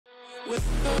This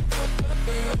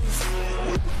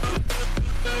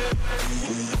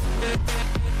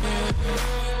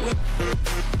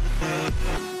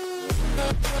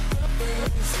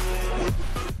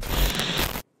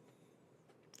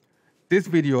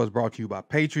video is brought to you by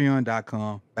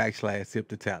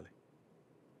patreon.com/sip2tally.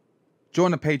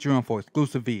 Join the Patreon for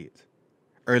exclusive vids,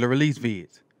 early release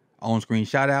vids, on-screen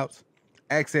shoutouts,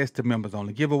 access to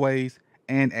members-only giveaways,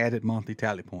 and added monthly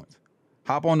tally points.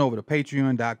 Hop on over to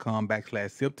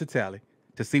patreon.com/sip2tally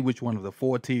to see which one of the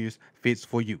 4 tiers fits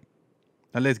for you.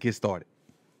 Now let's get started.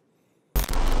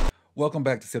 Welcome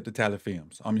back to Sip to Tally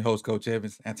Films. I'm your host, Coach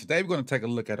Evans, and today we're going to take a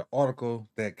look at an article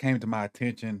that came to my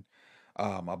attention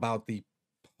about the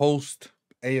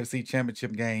post-AFC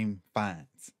Championship game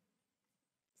fines.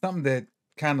 Something that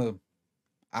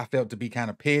I felt to be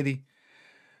kind of petty,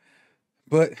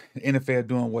 but the NFL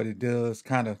doing what it does,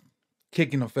 kind of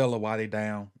kicking a fella while they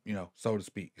down, so to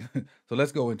speak. So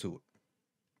let's go into it.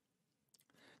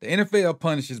 The NFL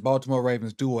punishes Baltimore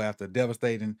Ravens duo after a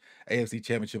devastating AFC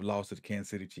Championship loss to the Kansas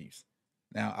City Chiefs.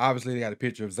 Now, obviously, they got a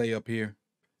picture of Zay up here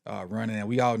running, and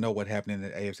we all know what happened in the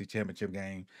AFC Championship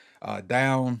game.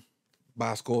 Down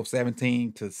by a score of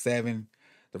 17-7.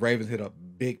 The Ravens hit a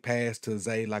big pass to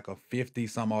Zay, like a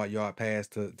 50-some-odd yard pass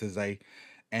to Zay.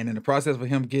 And in the process of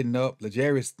him getting up,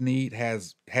 L'Jarius Sneed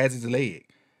has his leg.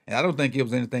 And I don't think it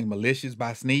was anything malicious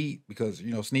by Sneed because,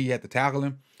 Sneed had to tackle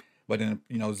him. But then,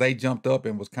 Zay jumped up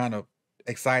and was kind of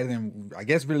excited and I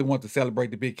guess really wanted to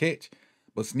celebrate the big catch.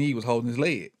 But Sneed was holding his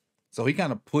leg. So he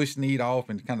kind of pushed Sneed off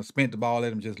and kind of spent the ball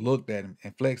at him, just looked at him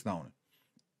and flexed on him.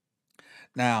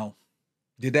 Now,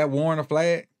 did that warrant a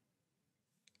flag?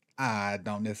 I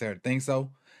don't necessarily think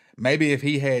so. Maybe if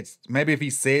he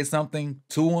said something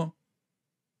to him.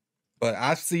 But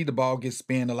I see the ball get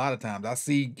spun a lot of times. I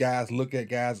see guys look at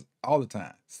guys all the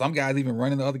time. Some guys even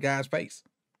run in the other guy's face.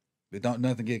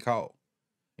 Nothing get called,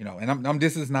 and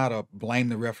this is not a blame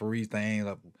the referees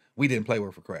thing. We didn't play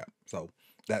worth for crap. So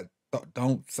that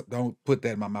don't put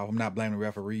that in my mouth. I'm not blaming the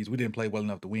referees. We didn't play well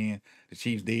enough to win. The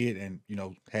Chiefs did, and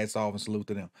hats off and salute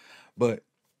to them. But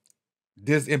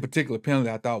this in particular penalty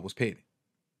I thought was petty.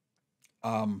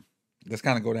 Let's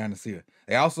kind of go down and see it.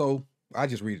 I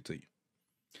just read it to you.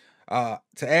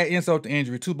 To add insult to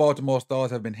injury, 2 Baltimore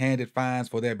stars have been handed fines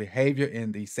for their behavior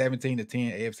in the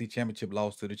 17-10 AFC Championship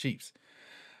loss to the Chiefs.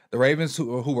 The Ravens,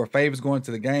 who were favorites going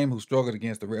to the game, who struggled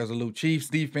against the resolute Chiefs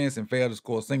defense and failed to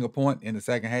score a single point in the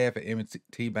second half at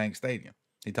M&T Bank Stadium.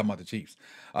 He's talking about the Chiefs.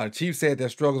 The Chiefs said their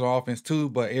struggles on offense too,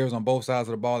 but errors on both sides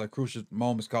of the ball at crucial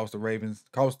moments cost the Ravens.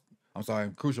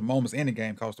 Crucial moments in the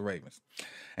game cost the Ravens.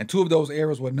 And 2 of those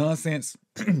errors were senseless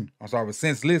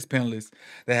penalties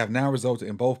that have now resulted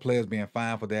in both players being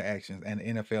fined for their actions, and the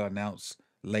NFL announced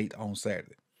late on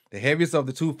Saturday. The heaviest of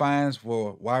the 2 fines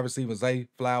for wide receiver Zay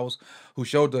Flowers, who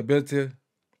showed the ability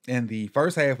in the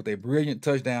first half with a brilliant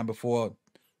touchdown before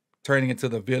turning into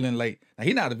the villain late. Now,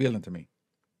 he's not a villain to me.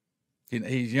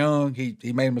 He's young. He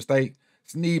made a mistake.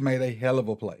 Sneed made a hell of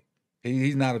a play.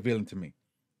 He's not a villain to me.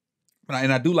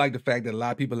 And I do like the fact that a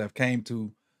lot of people have came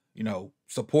to,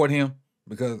 support him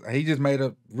because he just made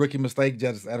a rookie mistake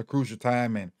just at a crucial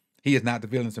time, and he is not the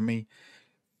villain to me.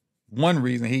 One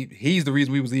reason, he's the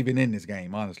reason we was even in this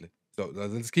game, honestly. So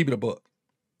let's keep it a buck.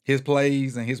 His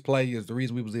plays and his play is the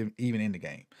reason we was even in the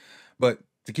game. But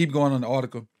to keep going on the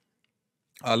article,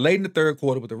 late in the third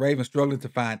quarter, with the Ravens struggling to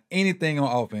find anything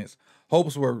on offense,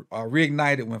 hopes were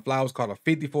reignited when Flowers caught a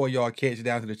 54-yard catch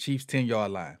down to the Chiefs'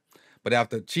 10-yard line. But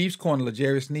after Chiefs corner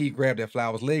L'Jarius Sneed grabbed at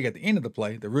Flowers' leg at the end of the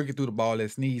play, the rookie threw the ball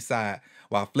at Sneed's side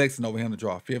while flexing over him to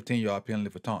draw a 15-yard penalty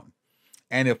for taunting.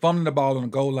 And if fumbling the ball on the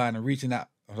goal line and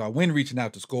when reaching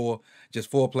out to score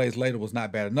just 4 plays later was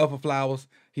not bad enough for Flowers,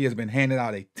 he has been handed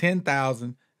out a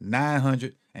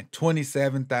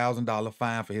 $10,927,000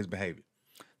 fine for his behavior.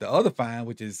 The other fine,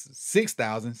 which is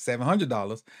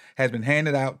 $6,700, has been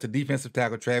handed out to defensive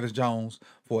tackle Travis Jones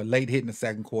for a late hit in the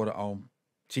second quarter on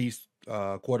Chiefs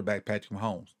quarterback Patrick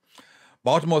Mahomes.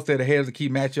 Baltimore said ahead of the key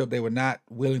matchup they were not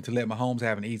willing to let Mahomes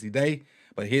have an easy day,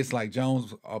 but hits like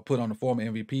Jones put on the former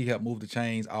MVP helped move the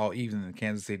chains all evening in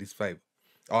Kansas City's favor,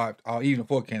 or all evening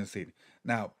for Kansas City.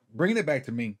 Now, bringing it back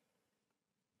to me,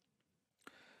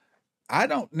 I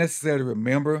don't necessarily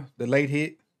remember the late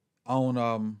hit on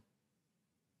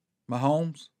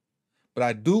Mahomes, but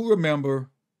I do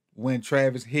remember when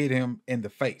Travis hit him in the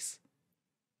face.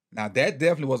 Now, that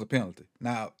definitely was a penalty.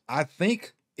 Now, I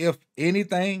think, if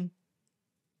anything,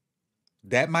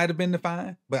 that might have been the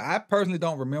fine. But I personally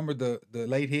don't remember the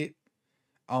late hit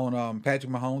on Patrick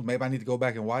Mahomes. Maybe I need to go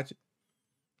back and watch it.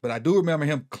 But I do remember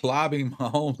him clobbing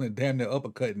Mahomes and damn near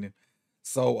uppercutting him.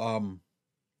 So,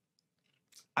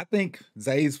 I think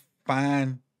Zay's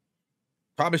fine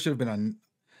Probably should have been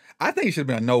I think it should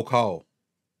have been a no call,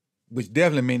 which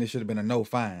definitely means it should have been a no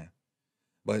fine.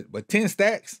 But 10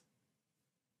 stacks,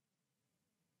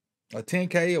 or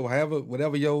 10K, or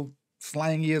whatever your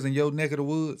slang is in your neck of the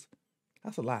woods,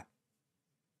 that's a lot.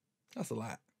 That's a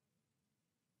lot.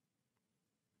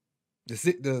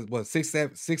 The what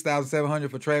 6,700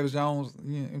 for Travis Jones?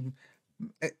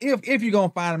 If you're gonna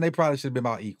find him, they probably should have been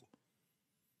about equal.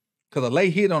 Because a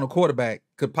late hit on a quarterback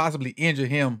could possibly injure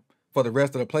him for the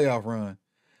rest of the playoff run.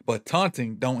 But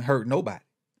taunting don't hurt nobody.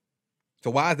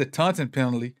 So why is the taunting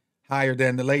penalty higher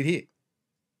than the late hit?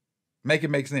 Make it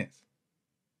make sense.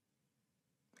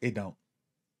 It don't.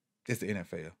 It's the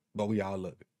NFL, but we all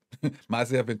love it,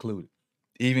 myself included.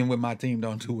 Even when my team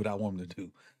don't do what I want them to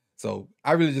do. So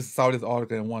I really just saw this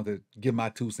article and wanted to give my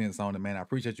 2 cents on it, man. I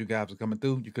appreciate you guys for coming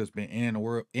through. You could have been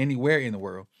anywhere in the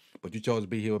world, but you chose to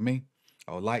be here with me.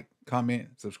 I would like, comment,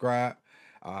 subscribe,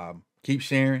 keep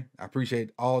sharing. I appreciate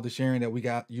all the sharing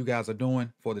that you guys are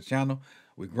doing for the channel.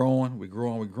 We're growing.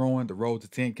 The road to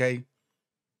 10K.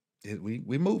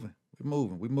 We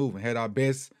moving. Had our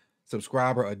best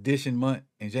subscriber addition month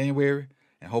in January,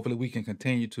 and hopefully we can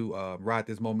continue to ride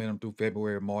this momentum through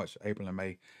February, March, April, and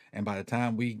May. And by the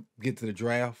time we get to the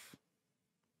draft,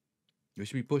 we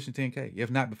should be pushing 10K,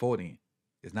 if not before then.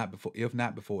 If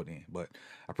not before then. But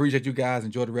I appreciate you guys.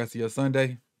 Enjoy the rest of your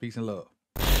Sunday. Peace and love.